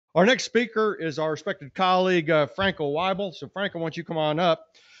Our next speaker is our respected colleague, Franco Weibel. So, Franco, why don't you come on up?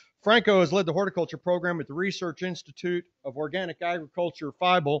 Franco has led the horticulture program at the Research Institute of Organic Agriculture,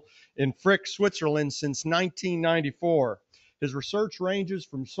 Weibel, in Frick, Switzerland since 1994. His research ranges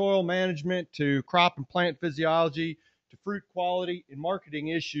from soil management to crop and plant physiology to fruit quality and marketing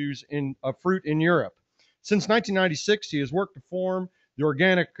issues of fruit in Europe. Since 1996, he has worked to form the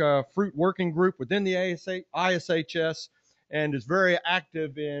Organic Fruit Working Group within the ISHS and is very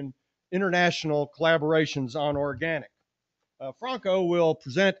active in international collaborations on organic. Franco will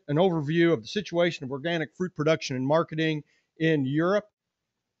present an overview of the situation of organic fruit production and marketing in Europe.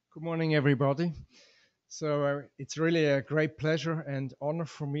 Good morning, everybody. So it's really a great pleasure and honor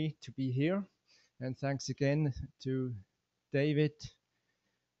for me to be here. And thanks again to David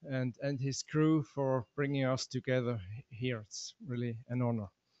and his crew for bringing us together here. It's really an honor.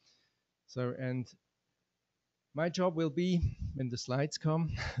 So, and my job will be, when the slides come,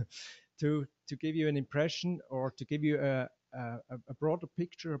 to give you an impression or to give you a broader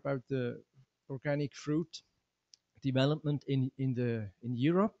picture about the organic fruit development in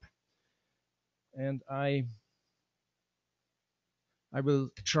Europe. And I will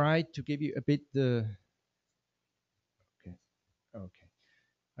try to give you a bit okay.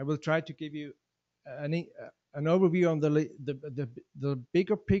 I will try to give you an overview on the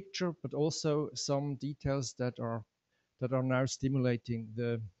bigger picture, but also some details that are now stimulating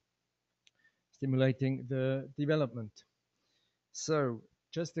the development. So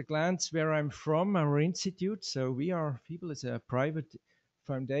just a glance where I'm from, our institute. So Weibel is a private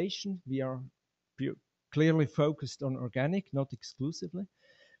foundation. We are clearly focused on organic, not exclusively.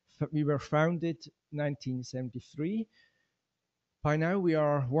 We were founded 1973. By now we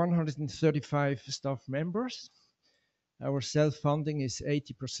are 135 staff members. Our self-funding is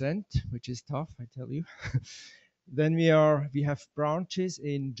 80%, which is tough, I tell you. Then we have branches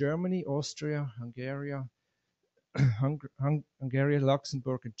in Germany, Austria, Hungary,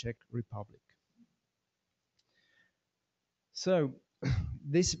 Luxembourg, and Czech Republic. So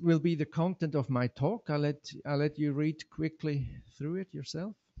this will be the content of my talk. I'll let you read quickly through it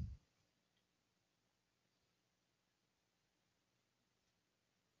yourself.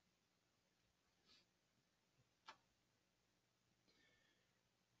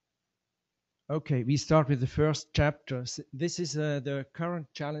 Okay, we start with the first chapter. This is the current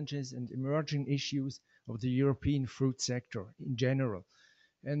challenges and emerging issues of the European fruit sector in general.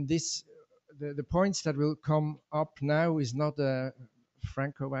 And the points that will come up now is not a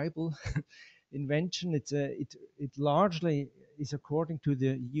Franco Weibel invention. It largely is according to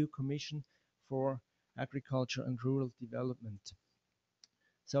the EU Commission for Agriculture and Rural Development.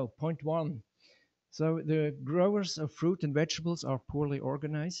 So point one. So the growers of fruit and vegetables are poorly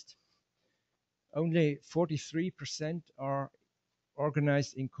organized. Only 43% are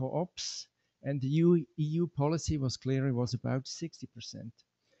organized in co-ops, and the EU policy was about 60%.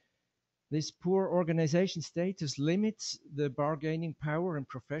 This poor organization status limits the bargaining power and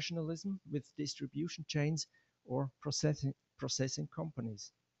professionalism with distribution chains or processing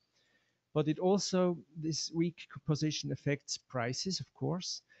companies. But this weak position affects prices, of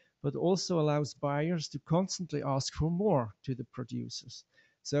course, but also allows buyers to constantly ask for more to the producers.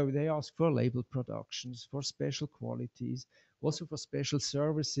 So they ask for label productions, for special qualities, also for special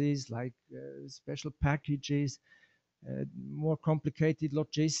services like special packages, more complicated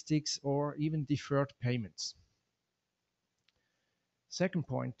logistics, or even deferred payments. Second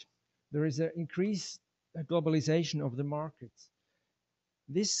point, there is an increased globalization of the markets.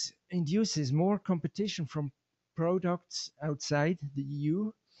 This induces more competition from products outside the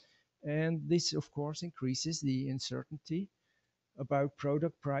EU, and this, of course, increases the uncertainty about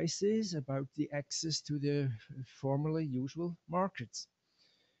product prices, about the access to the formerly usual markets.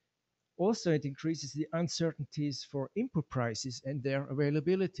 Also, it increases the uncertainties for input prices and their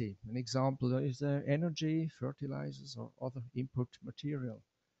availability. An example is energy, fertilizers, or other input material.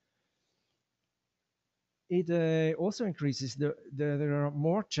 It also increases there are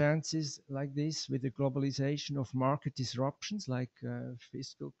more chances like this with the globalization of market disruptions like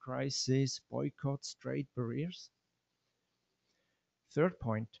fiscal crisis, boycotts, trade barriers. Third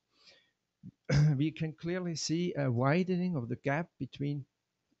point, we can clearly see a widening of the gap between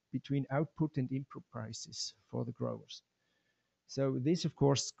output and input prices for the growers. So this, of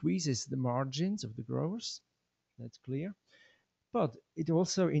course, squeezes the margins of the growers. That's clear. But it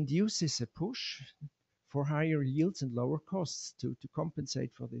also induces a push for higher yields and lower costs to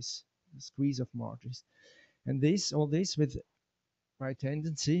compensate for this squeeze of margins. And all this with, by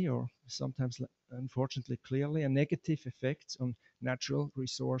tendency, or sometimes unfortunately clearly, a negative effect on natural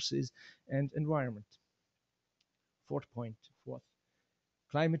resources and environment. Fourth,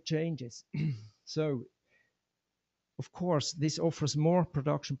 climate changes. So, of course, this offers more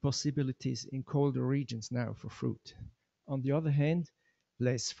production possibilities in colder regions now for fruit. On the other hand,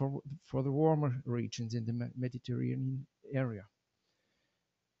 less for the warmer regions in the Mediterranean area.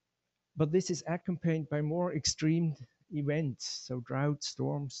 But this is accompanied by more extreme events, so drought,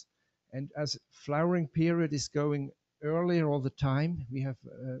 storms, and as flowering period is going earlier all the time, we have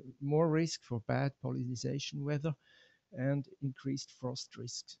more risk for bad pollination weather and increased frost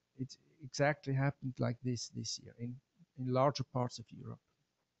risks. It exactly happened like this year in larger parts of Europe.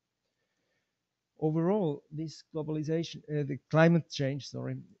 Overall, this globalization, the climate change,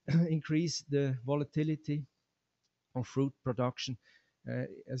 sorry, increased the volatility of fruit production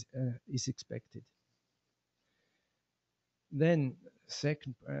as is expected. Then,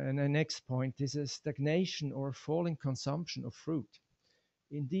 the next point is a stagnation or falling consumption of fruit.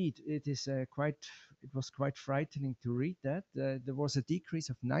 Indeed, it was quite frightening to read that. There was a decrease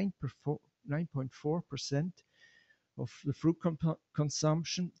of 9.4% of the fruit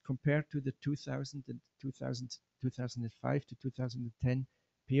consumption compared to the 2005 to 2010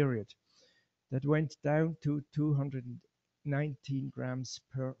 period. That went down to 219 grams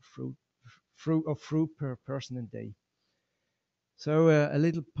per fruit per person a day. So a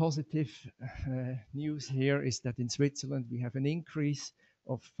little positive news here is that in Switzerland we have an increase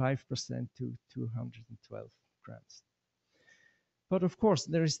of 5% to 212 grams. But of course,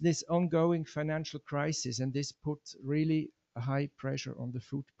 there is this ongoing financial crisis, and this puts really a high pressure on the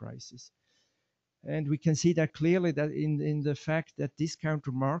food prices. And we can see that clearly that in the fact that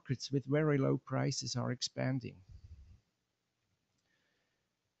discounter markets with very low prices are expanding.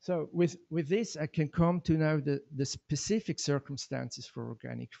 So with this, I can come to now the specific circumstances for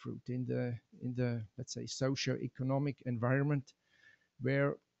organic fruit in the let's say socio-economic environment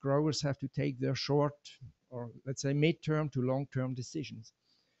where growers have to take their short or let's say mid-term to long-term decisions.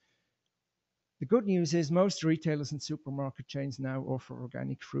 The good news is most retailers and supermarket chains now offer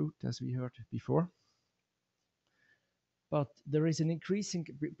organic fruit, as we heard before. But there is an increasing,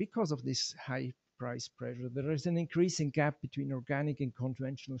 because of this high price pressure, there is an increasing gap between organic and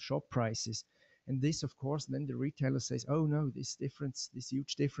conventional shop prices. And this, of course, then the retailer says, oh no, this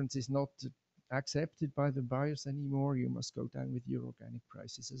huge difference is not accepted by the buyers anymore. You must go down with your organic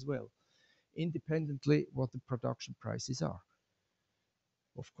prices as well, independently what the production prices are,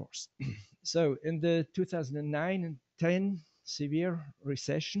 of course. So in the 2009 and 10 severe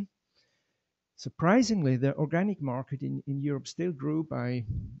recession, surprisingly, the organic market in Europe still grew by,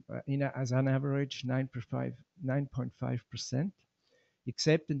 as an average, 9.5%,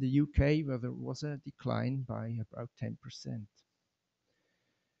 except in the UK, where there was a decline by about 10%.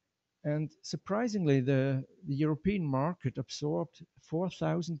 And surprisingly, the European market absorbed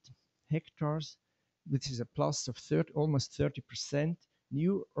 4,000 hectares, which is a plus of almost 30%,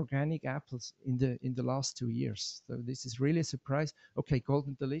 new organic apples in the last 2 years. So this is really a surprise. Okay,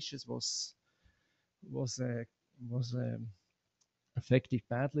 Golden Delicious was affected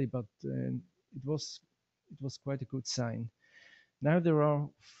badly, but it was quite a good sign. Now there are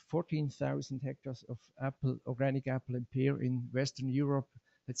 14,000 hectares of organic apple and pear in Western Europe.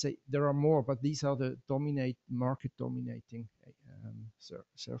 Let's say there are more, but these are the market dominating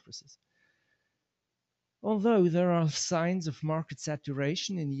surfaces. Although there are signs of market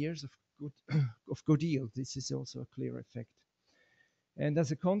saturation in years of good yield, this is also a clear effect. And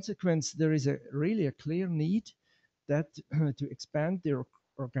as a consequence, there is really a clear need that to expand their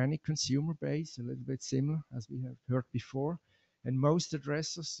organic consumer base, a little bit similar as we have heard before. And most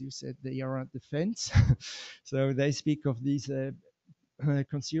addressers, you said they are at the fence. So they speak of these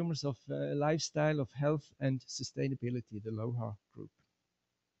consumers of lifestyle, of health and sustainability, the LOHA group.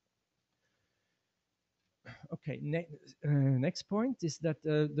 Okay, next point is that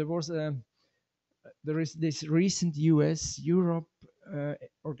there is this recent US-Europe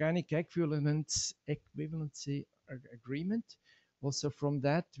organic equivalency agreement. Also from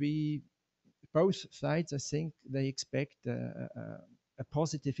that, both sides, I think, they expect a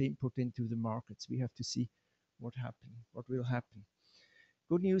positive input into the markets. We have to see what will happen.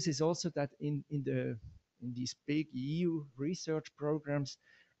 Good news is also that in these big EU research programs,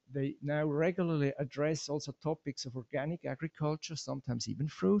 they now regularly address also topics of organic agriculture, sometimes even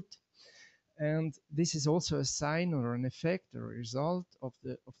fruit. And this is also a sign or an effect or a result of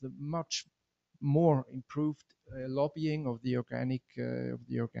the much more improved lobbying of the organic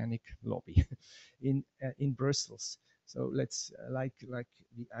lobby in Brussels. So let's like the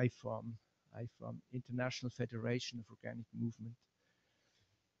IFAM, International Federation of Organic Movement.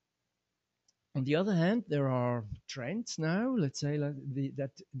 On the other hand, there are trends now, let's say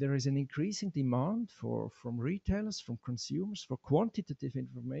that there is an increasing demand from retailers, from consumers, for quantitative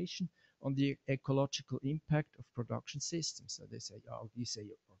information on the ecological impact of production systems. So they say, oh, you say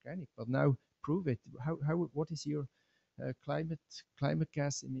you're organic, but now prove it. What is your climate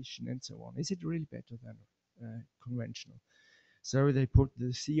gas emission and so on? Is it really better than conventional? So they put the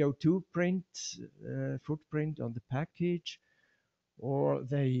CO2 footprint on the package, or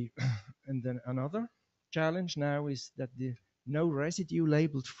they, and then another challenge now is that the no residue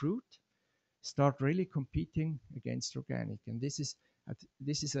labeled fruit start really competing against organic, and this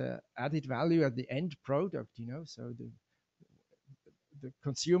is a added value at the end product, you know. So the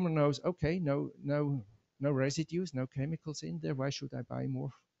consumer knows, okay, no residues, no chemicals in there. Why should I buy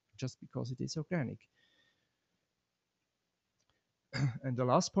more just because it is organic? And the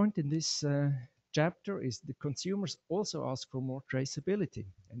last point in this chapter is the consumers also ask for more traceability,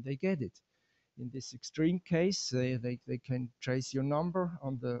 and they get it. In this extreme case, they can trace your number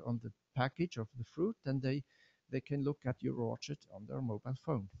on the package of the fruit, and they can look at your orchard on their mobile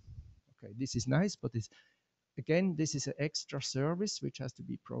phone. Okay, this is nice, but again, this is an extra service which has to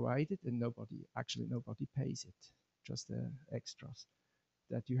be provided, and nobody pays it. Just extras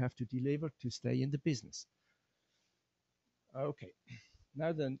that you have to deliver to stay in the business. Okay,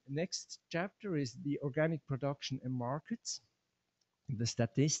 now the next chapter is the organic production and markets, the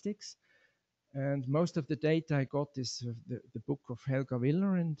statistics. And most of the data I got is the book of Helga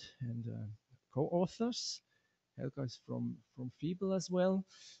Willer and co-authors. Helga is from Weibel as well.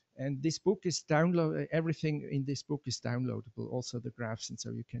 And this book is everything in this book is downloadable, also the graphs, and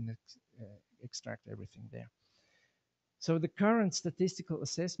so you can extract everything there. So the current statistical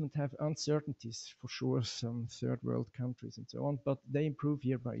assessment have uncertainties, for sure, some third world countries and so on, but they improve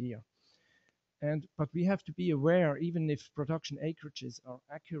year by year. But we have to be aware, even if production acreages are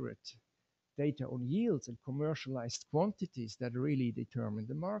accurate, data on yields and commercialized quantities that really determine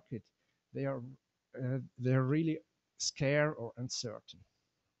the market, they're really scarce or uncertain.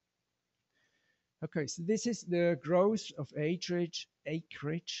 Okay, so this is the growth of acreage,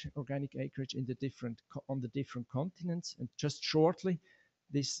 organic acreage in on the different continents. And just shortly,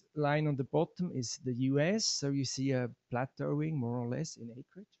 this line on the bottom is the US. So you see a plateauing more or less in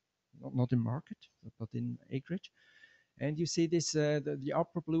acreage, not in market, but in acreage. And you see this, the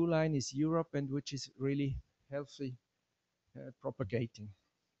upper blue line is Europe, and which is really healthy propagating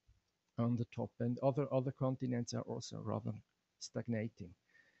on the top. And other continents are also rather stagnating.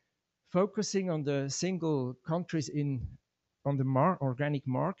 Focusing on the single countries on the organic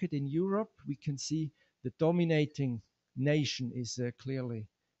market in Europe, we can see the dominating nation is clearly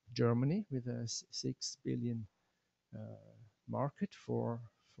Germany, with a 6 billion market for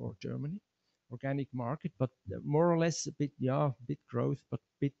Germany, organic market, but more or less a bit growth, but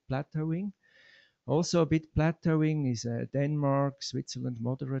a bit plateauing. Also a bit plateauing is Denmark, Switzerland,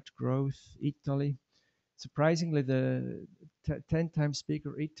 moderate growth, Italy. Surprisingly, the 10 times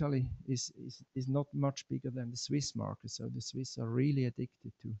bigger Italy is not much bigger than the Swiss market. So the Swiss are really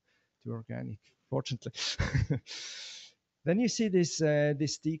addicted to organic, fortunately. Then you see this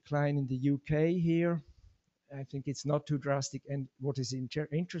decline in the UK here. I think it's not too drastic. And what is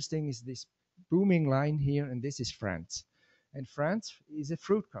interesting is this booming line here, and this is France. And France is a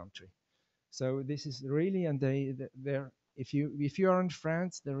fruit country. So this is really, and they're if you are in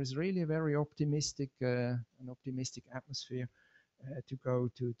France, there is really a very optimistic atmosphere to go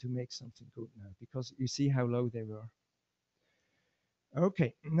to make something good now, because you see how low they were.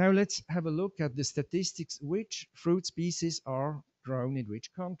 Okay, now let's have a look at the statistics. Which fruit species are grown in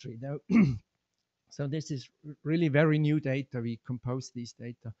which country? Now, so this is really very new data. We composed these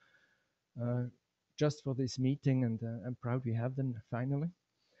data just for this meeting, and I'm proud we have them finally.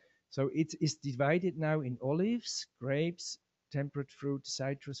 So it is divided now in olives, grapes, temperate fruit,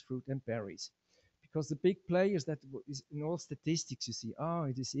 citrus fruit, and berries. Because the big players that is in all statistics, you see,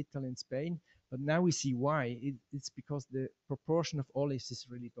 it is Italy and Spain. But now we see why. It's because the proportion of olives is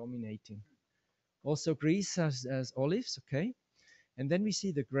really dominating. Also Greece has olives, okay. And then we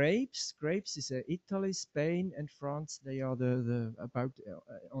see the grapes. Grapes is Italy, Spain, and France. They are about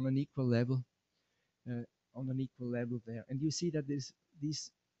on an equal level. There. And you see that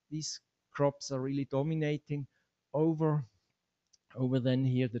these crops are really dominating over then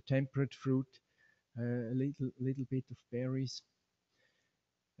here the temperate fruit, a little bit of berries.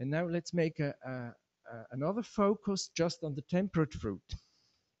 And now let's make another focus just on the temperate fruit,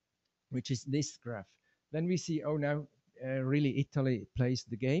 which is this graph. Then we see, now really Italy plays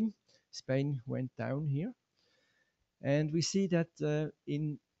the game. Spain went down here. And we see that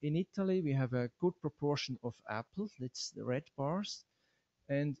in Italy we have a good proportion of apples. That's the red bars.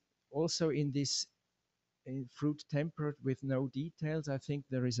 And also in this fruit tempered with no details, I think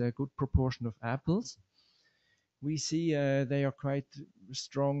there is a good proportion of apples. We see they are quite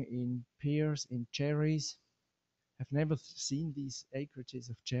strong in pears, in cherries. I've never seen these acreages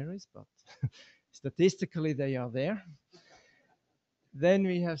of cherries, but statistically they are there. Then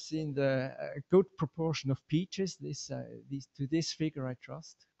we have seen the good proportion of peaches. To this figure I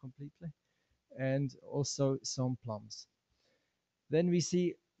trust completely, and also some plums. Then we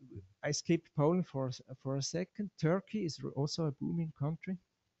see, I skipped Poland for a second. Turkey is also a booming country.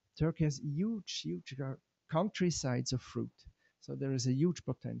 Turkey has huge countrysides of fruit. So there is a huge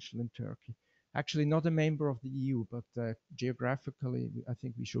potential in Turkey. Actually, not a member of the EU, but geographically, I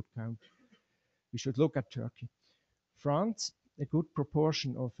think we should look at Turkey. France, a good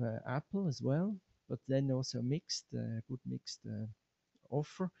proportion of apple as well, but then also good mixed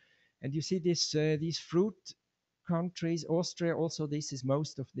offer. And you see these fruit countries, Austria also,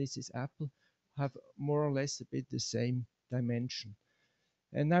 most of this is apple, have more or less a bit the same dimension.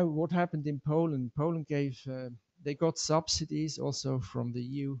 And now what happened in Poland? Poland they got subsidies also from the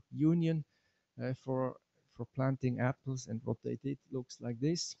EU Union for planting apples, and what they did looks like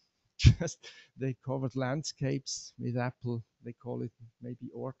this. Just they covered landscapes with apple. They call it maybe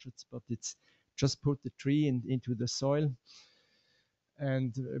orchards, but it's just put the tree into the soil.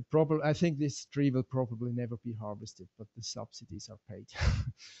 And I think this tree will probably never be harvested, but the subsidies are paid.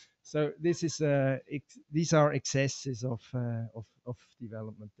 So these are excesses of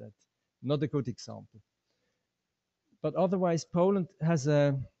development. That not a good example. But otherwise, Poland has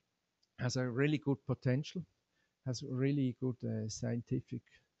a really good potential, has really good scientific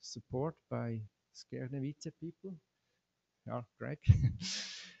support by Skierniewice people. Yeah, Greg.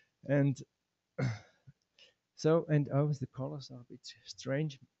 And so, the colors are a bit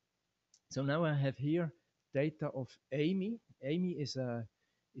strange. So now I have here data of AMI. AMI is a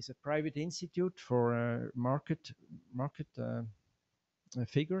private institute for market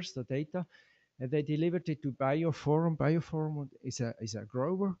figures, the data. And they delivered it to Bioforum. Bioforum is a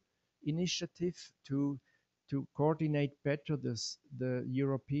grower initiative to coordinate better the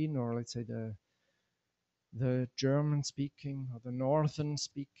European, or let's say the German speaking or the northern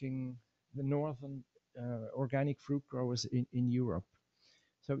organic fruit growers in Europe.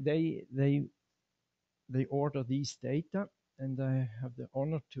 So they order these data, and I have the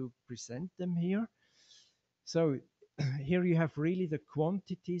honor to present them here. So here you have really the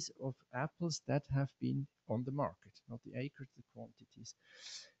quantities of apples that have been on the market, not the acres, the quantities.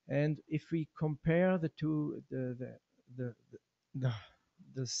 And if we compare the two, the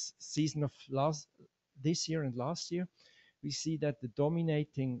season of this year and last year, we see that the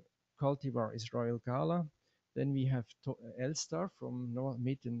dominating cultivar is Royal Gala. Then we have Elstar from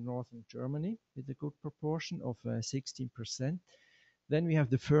mid and northern Germany with a good proportion of 16%. Then we have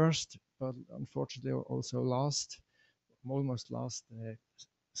the first, but unfortunately also almost last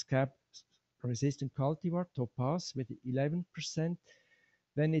scab-resistant cultivar, Topaz, with 11%.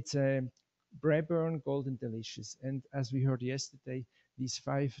 Then it's Braeburn, Golden Delicious. And as we heard yesterday, these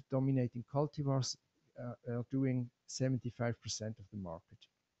 5 dominating cultivars are doing 75% of the market.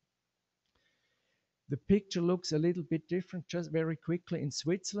 The picture looks a little bit different, just very quickly. In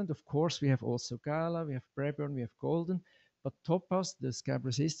Switzerland, of course, we have also Gala, we have Braeburn, we have Golden, but Topaz, the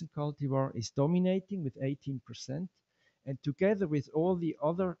scab-resistant cultivar, is dominating with 18%. And together with all the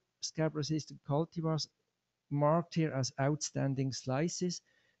other scab-resistant cultivars marked here as outstanding slices,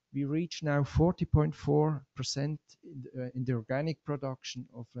 we reach now 40.4% in the organic production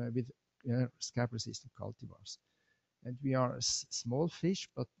with scab-resistant cultivars. And we are a small fish,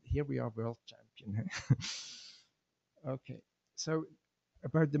 but here we are world champion. Okay, so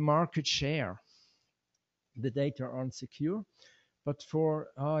about the market share, the data aren't secure, but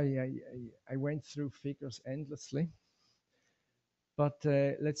I went through figures endlessly. But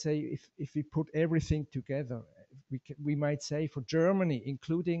let's say if we put everything together, we might say for Germany,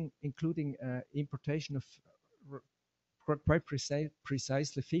 including importation of quite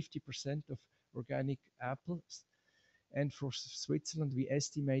precisely 50% of organic apples. And for Switzerland, we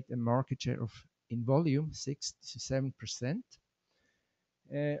estimate a market share of, in volume, 6 to 7%.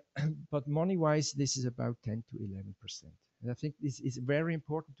 But money-wise, this is about 10 to 11%. And I think this is very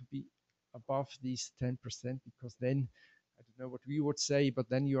important to be above these 10%, because then, I don't know what we would say, but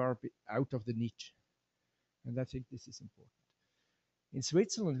then you are a bit out of the niche. And I think this is important. In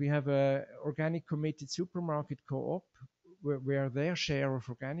Switzerland, we have a organic committed supermarket co-op, where their share of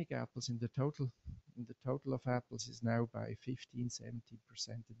organic apples in the total of apples is now by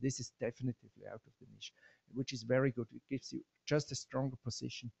 15-17%. This is definitively out of the niche, which is very good. It gives you just a stronger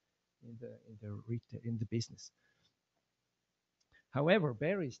position in the retail, in the business. However,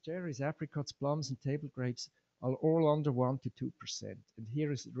 berries, cherries, apricots, plums, and table grapes are all under 1 to 2%. And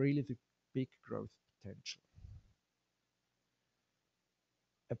here is really the big growth potential.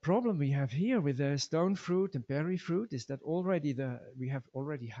 A problem we have here with the stone fruit and berry fruit is that we have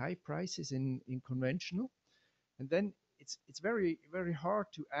already high prices in conventional, and then it's very hard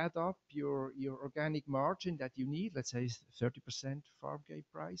to add up your organic margin that you need, let's say 30% farm gate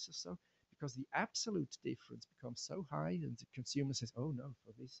price or so, because the absolute difference becomes so high, and the consumer says, "Oh no,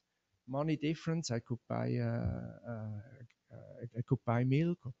 for this money difference, I could buy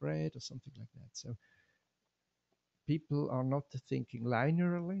milk or bread or something like that." So people are not thinking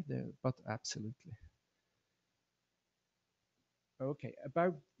linearly, but absolutely. Okay,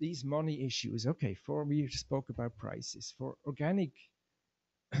 about these money issues. Okay, we spoke about prices. For organic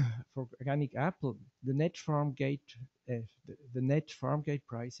apple, the net farm gate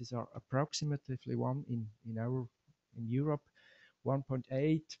prices are approximately one in Europe,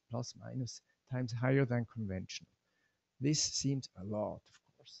 1.8 plus minus times higher than conventional. This seems a lot, of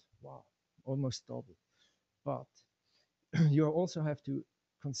course. Wow, almost double. But you also have to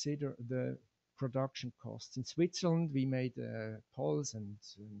consider the production costs. In Switzerland, we made polls and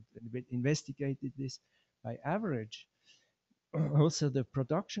investigated this. By average, also the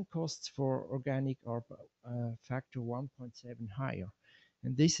production costs for organic are factor 1.7 higher.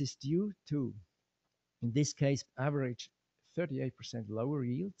 And this is due to, in this case, average 38% lower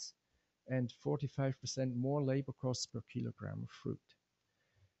yields and 45% more labor costs per kilogram of fruit.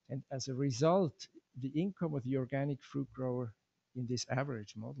 And as a result, the income of the organic fruit grower in this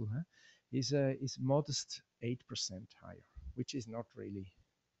average model is modest 8% higher, which is not really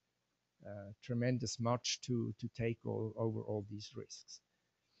tremendous much to take over all these risks.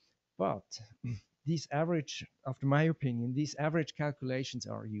 But these average, after my opinion, these average calculations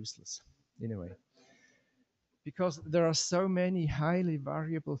are useless in a way, because there are so many highly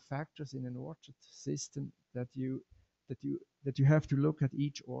variable factors in an orchard system that you have to look at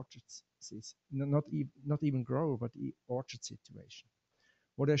each orchard system, not even grower, but orchard situation.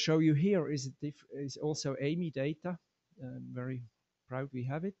 What I show you here is also AMI data. I'm very proud we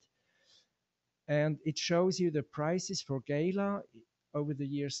have it. And it shows you the prices for Gala over the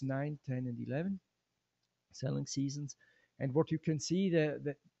years 9, 10, and 11 selling seasons. And what you can see,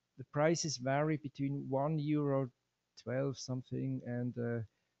 the prices vary between €1.12 something and very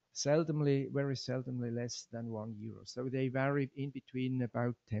seldomly less than €1. So they vary in between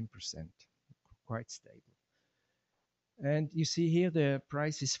about 10%, quite stable. And you see here the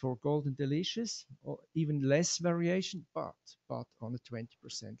prices for Golden Delicious, or even less variation, but on a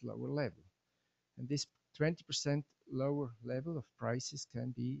 20% lower level. And this 20% lower level of prices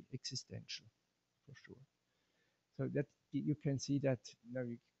can be existential, for sure. So that you can see that. No,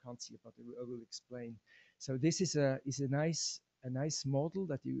 you can't see it, but I will explain. So this is a nice model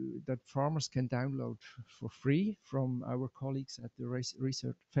that farmers can download for free from our colleagues at the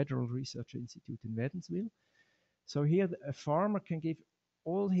Federal Research Institute in Wädenswil. So here a farmer can give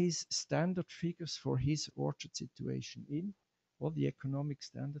all his standard figures for his orchard situation in all the economic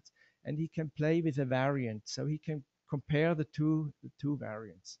standards, and he can play with a variant. So he can compare the two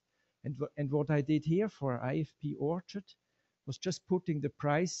variants. And what I did here for IFP orchard was just putting the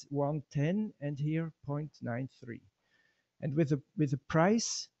price 110 and here 0.93. And with the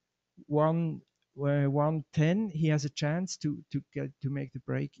price 110, he has a chance to make the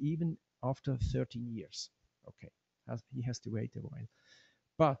break even after 13 years. Okay, he has to wait a while.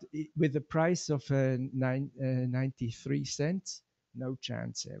 But with the price of 93 cents, no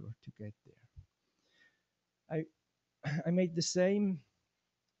chance ever to get there. I made the same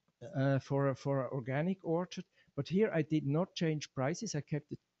for an organic orchard, but here I did not change prices. I kept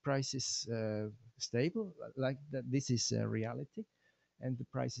the prices stable, like that. This is reality, and the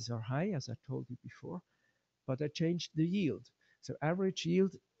prices are high, as I told you before. But I changed the yield. So average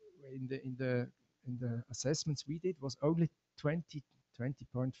yield in the assessments we did was only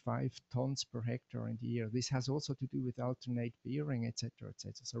 20.5 tons per hectare in the year. This has also to do with alternate bearing, etc.,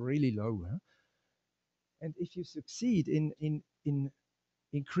 etc. So really low. Huh? And if you succeed in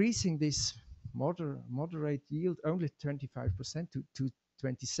increasing this moderate yield only 25% to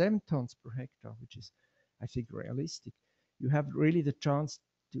 27 tons per hectare, which is, I think, realistic, you have really the chance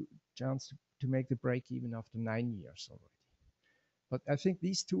to make the break even after 9 years already. But I think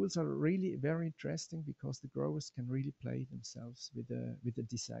these tools are really very interesting because the growers can really play themselves with the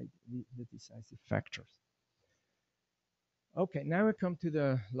decisive factors. Okay, now I come to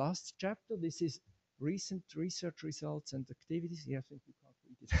the last chapter. This is recent research results and activities. Yeah, I think we can't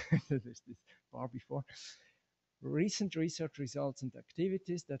read it. There's this bar before. Recent research results and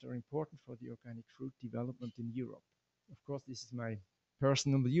activities that are important for the organic fruit development in Europe. Of course, this is my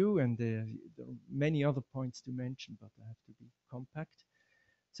personal view, and there are many other points to mention, but I have to be compact.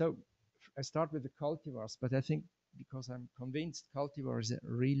 So I start with the cultivars, but I think because I'm convinced cultivar is a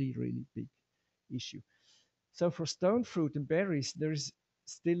really, really big issue. So for stone fruit and berries, there's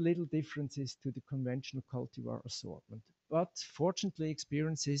still little differences to the conventional cultivar assortment. But fortunately,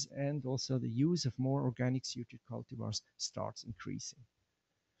 experiences and also the use of more organic suited cultivars starts increasing.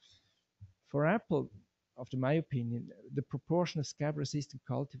 For apple, after my opinion, the proportion of scab-resistant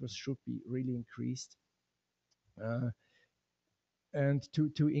cultivars should be really increased. And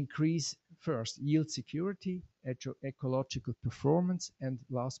to increase first yield security, ecological performance, and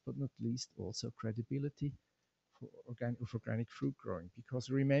last but not least also credibility of organic fruit growing. Because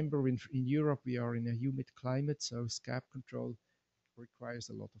remember, in Europe we are in a humid climate, so scab control requires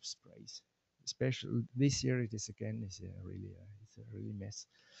a lot of sprays. Especially this year, it is again it's a really mess.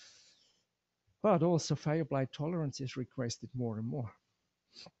 But also fire blight tolerance is requested more and more.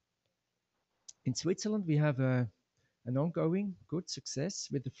 In Switzerland, we have an ongoing good success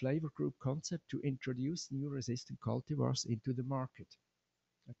with the flavor group concept to introduce new resistant cultivars into the market.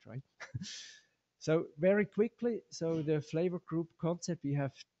 I tried. So very quickly, so the flavor group concept we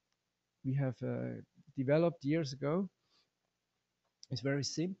have developed years ago is very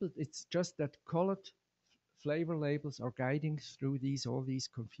simple. It's just that colored flavor labels are guiding through all these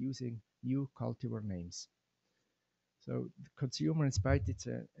confusing new cultivar names. So the consumer, in spite it's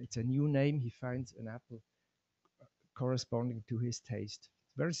a new name, he finds an apple corresponding to his taste.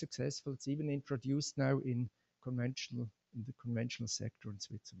 It's very successful. It's even introduced now in the conventional sector in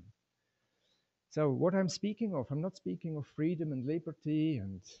Switzerland. So what I'm speaking of, I'm not speaking of freedom and liberty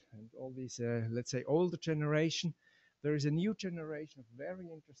and all these, let's say, older generation. There is a new generation of very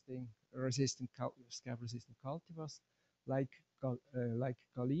interesting scab-resistant cultivars, like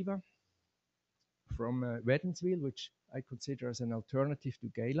Galiva from Wädenswil, which I consider as an alternative to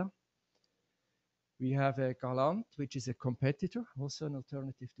Gala. We have a Galant, which is a competitor, also an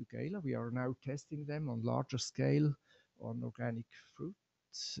alternative to Gala. We are now testing them on larger scale on organic fruit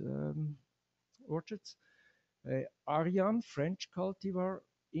orchards. Ariane, French cultivar,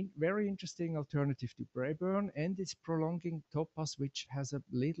 very interesting alternative to Braeburn, and it's prolonging Topaz, which has a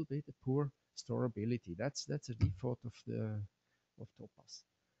little bit of poor storability. That's a default of Topaz.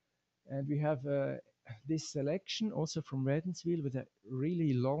 And we have this selection also from Wädenswil with a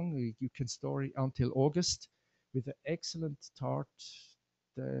really long, you can store it until August, with an excellent tart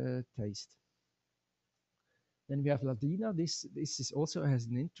taste. Then we have Ladina. This is also has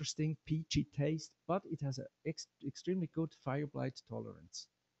an interesting peachy taste, but it has an extremely good fire blight tolerance.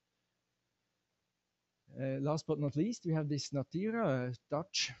 Last but not least, we have this Natira, a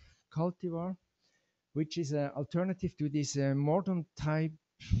Dutch cultivar, which is an alternative to this modern type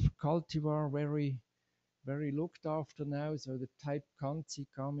cultivar, very looked after now. So the type Kanzi,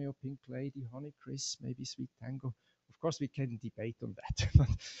 Cameo, Pink Lady, Honeycrisp, maybe Sweet Tango. Of course, we can debate on that, but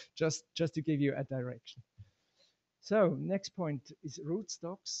just to give you a direction. So next point is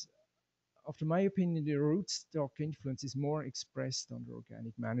rootstocks. After my opinion, the rootstock influence is more expressed under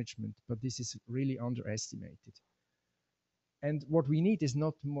organic management, but this is really underestimated. And what we need is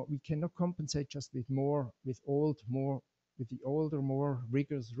not more. We cannot compensate just with the older, more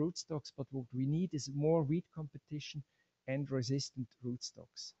rigorous rootstocks. But what we need is more weed competition and resistant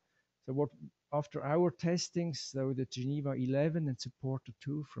rootstocks. So after our testing, so the Geneva 11 and Supporter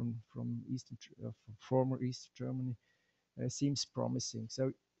 2 from former East Germany seems promising.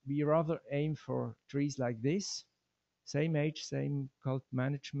 So we rather aim for trees like this, same age, same cult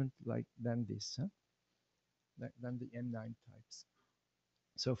management than this, than the M9 types.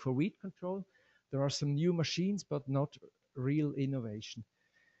 So for weed control, there are some new machines, but not real innovation.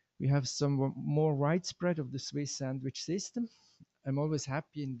 We have some more widespread of the Swiss sandwich system. I'm always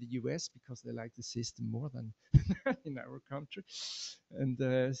happy in the US because they like the system more than in our country. And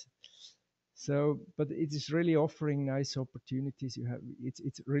but it is really offering nice opportunities.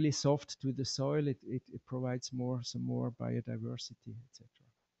 It's really soft to the soil. It provides some more biodiversity, etc.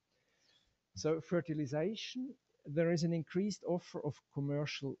 So fertilization, there is an increased offer of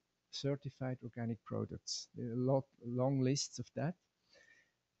commercial certified organic products. There are long lists of that.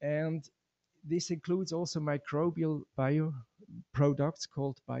 And this includes also microbial bio products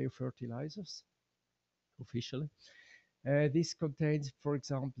called biofertilizers, officially. This contains, for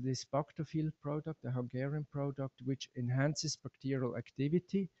example, this Bactofil product, a Hungarian product, which enhances bacterial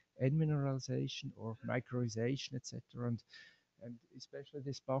activity and mineralization or microization, etc. And especially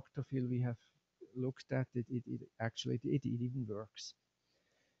this Bactofil, we have looked at it. It even works.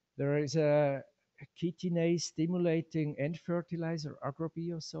 There is a chitinase stimulating end fertilizer,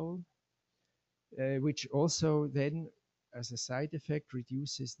 agrobiosol, which also then as a side effect,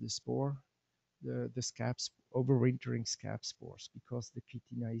 reduces the spore, the scabs, overwintering scab spores, because the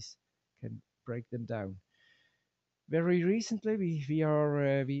chitinase can break them down. Very recently,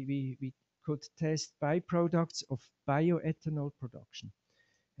 we could test byproducts of bioethanol production,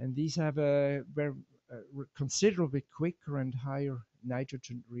 and these have a very considerably quicker and higher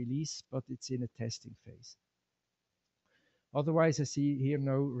nitrogen release, but it's in a testing phase. Otherwise, I see here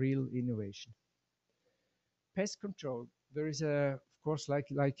no real innovation. Pest control. There is of course, like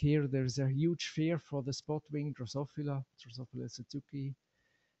here, there's a huge fear for the spot-wing Drosophila suzuki.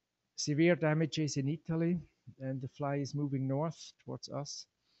 Severe damages in Italy, and the fly is moving north towards us.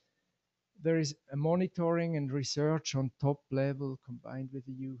 There is a monitoring and research on top level combined with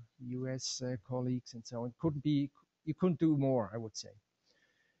the US colleagues and so on. You couldn't do more, I would say.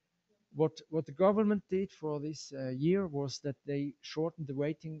 What the government did for this year was that they shortened the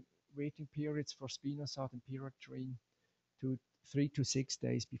waiting periods for spinosad and piratrine to 3 to 6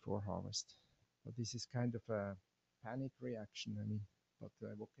 days before harvest. But this is kind of a panic reaction. I mean, but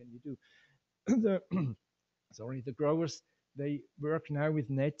what can you do? The growers, they work now with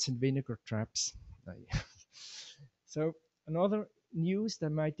nets and vinegar traps. So another news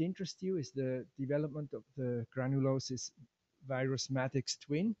that might interest you is the development of the granulosis virus Maddox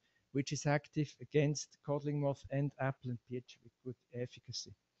twin, which is active against codling moth and apple and peach with good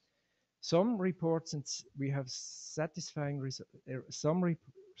efficacy. Some reports, and we have satisfying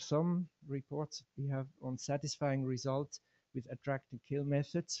some reports we have on satisfying results with attract and kill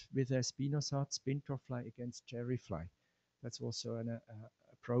methods with a spinosad spintor fly against cherry fly. That's also a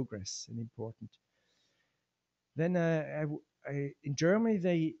progress and important. Then in Germany,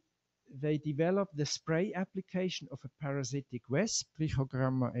 they developed the spray application of a parasitic wasp,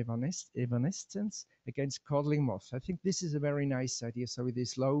 Trichogramma evanescens, against codling moth. I think this is a very nice idea. So with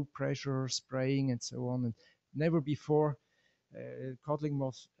this low pressure spraying and so on, and never before codling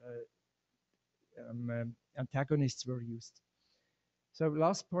moth antagonists were used. So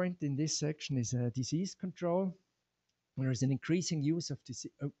last point in this section is disease control. There is an increasing use of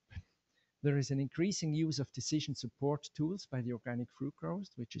decision support tools by the organic fruit growers,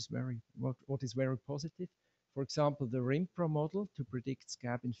 which is what is very positive. For example, the RIMPRO model to predict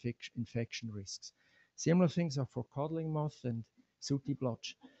scab infection risks. Similar things are for codling moth and sooty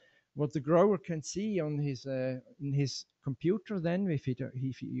blotch. What the grower can see on his in his computer then, if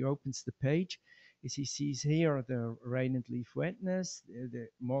he opens the page, is he sees here the rain and leaf wetness, the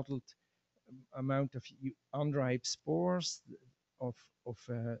modeled amount of unripe spores, of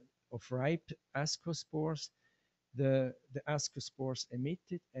ripe ascospores, the ascospores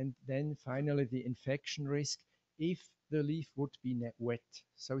emitted, and then finally the infection risk if the leaf would be wet.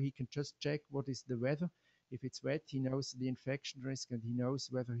 So he can just check what is the weather. If it's wet, he knows the infection risk, and he knows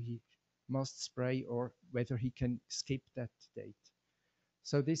whether he must spray or whether he can skip that date.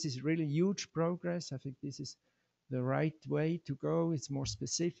 So this is really huge progress. I think this is the right way to go. It's more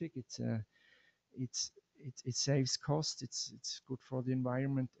specific. It saves cost. It's good for the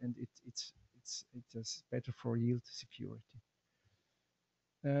environment, and it's better for yield security.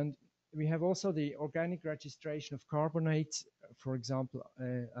 And we have also the organic registration of carbonates, for example,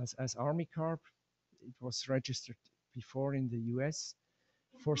 as Armicarb. It was registered before in the US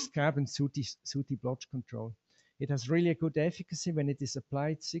for scab and sooty blotch control. It has really a good efficacy when it is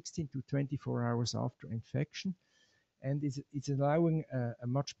applied 16 to 24 hours after infection, and it's allowing a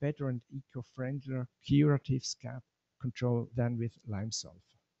much better and eco-friendlier curative scab control than with lime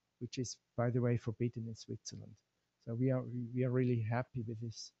sulfur, which is, by the way, forbidden in Switzerland. So we are really happy with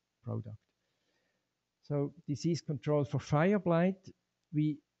this product. So disease control for fire blight,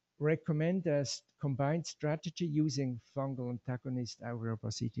 we recommend a combined strategy using fungal antagonist Aurea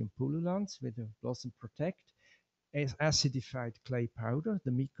basidium pullulans with a Blossom Protect, acidified clay powder,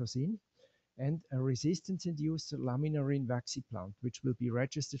 the mycosin, and a resistance inducer Laminarin vacciplant, which will be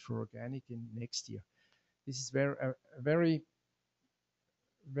registered for organic in next year. This is a very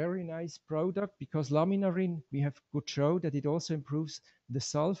nice product because Laminarin, we have could show that it also improves the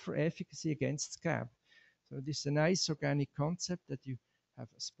sulfur efficacy against scab. So this is a nice organic concept that you have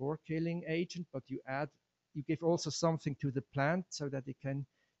a spore killing agent, but you give also something to the plant so that it can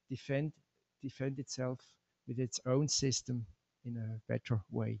defend itself with its own system in a better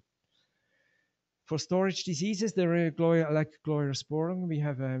way. For storage diseases, there are like Gliosporum, we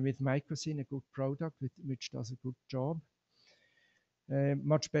have with mycosin a good product which does a good job.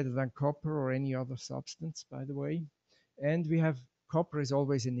 Much better than copper or any other substance, by the way. And we have copper is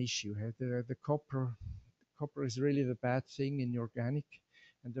always an issue. The copper is really the bad thing in organic,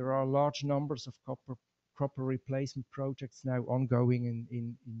 and there are large numbers of copper replacement projects now ongoing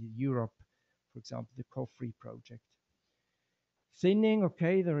in Europe. For example, the COFRI project. Thinning,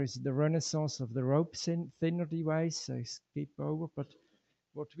 okay, there is the renaissance of the rope thinner device. I skip over, but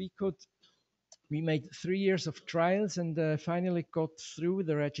what we made 3 years of trials and finally got through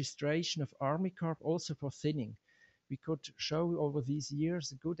the registration of Armicarb also for thinning. We could show over these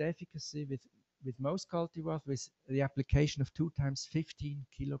years a good efficacy with most cultivars with the application of 2 times 15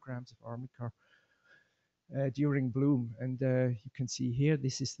 kilograms of Armicarb during bloom. And you can see here,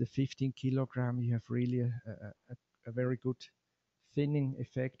 this is the 15 kilogram. You have really a very good thinning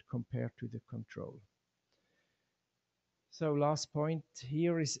effect compared to the control. So last point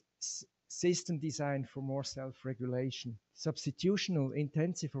here is system design for more self-regulation. Substitutional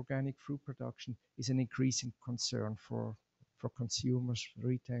intensive organic fruit production is an increasing concern for consumers,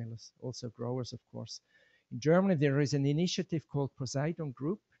 retailers, also growers, of course. In Germany, there is an initiative called Poseidon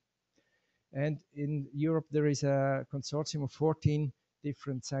Group. And in Europe, there is a consortium of 14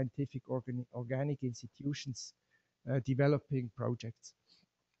 different scientific organic institutions developing projects.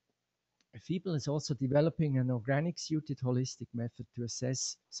 Weibel is also developing an organic-suited holistic method to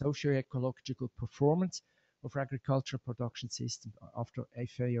assess socio-ecological performance of agricultural production systems after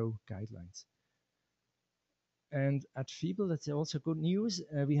FAO guidelines. And at Weibel, that's also good news.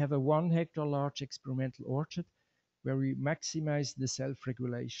 We have a 1 hectare large experimental orchard where we maximize the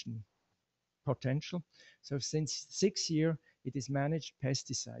self-regulation potential. So since 6 years, it is managed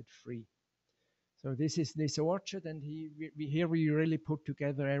pesticide-free. So this is this orchard, and here we really put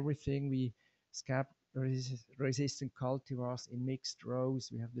together everything. We scab resistant cultivars in mixed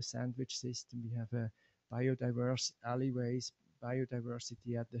rows. We have the sandwich system. We have a biodiverse alleyways,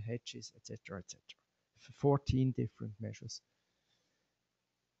 biodiversity at the hedges, etc., etc. 14 different measures.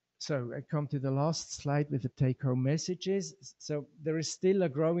 So I come to the last slide with the take-home messages. So there is still a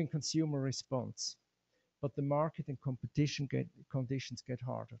growing consumer response, but the market and competition conditions get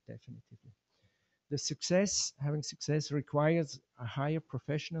harder, definitively. Having success requires a higher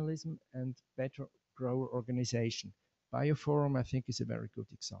professionalism and better grower organization. Bioforum, I think, is a very good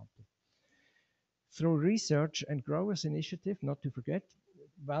example. Through research and growers initiative, not to forget,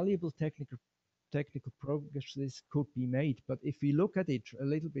 valuable technical progress could be made. But if we look at it a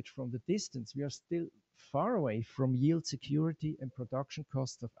little bit from the distance, we are still far away from yield security and production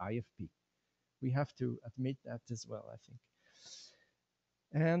cost of IFP. We have to admit that as well, I think.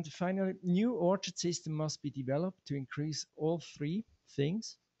 And finally, new orchard system must be developed to increase all 3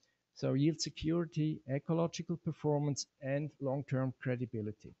 things. So yield security, ecological performance, and long-term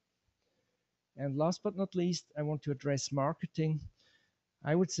credibility. And last but not least, I want to address marketing.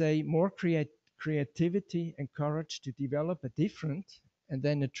 I would say more creativity and courage to develop a different and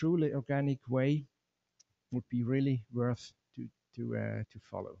then a truly organic way would be really worth to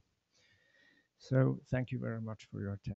follow. So thank you very much for your attention.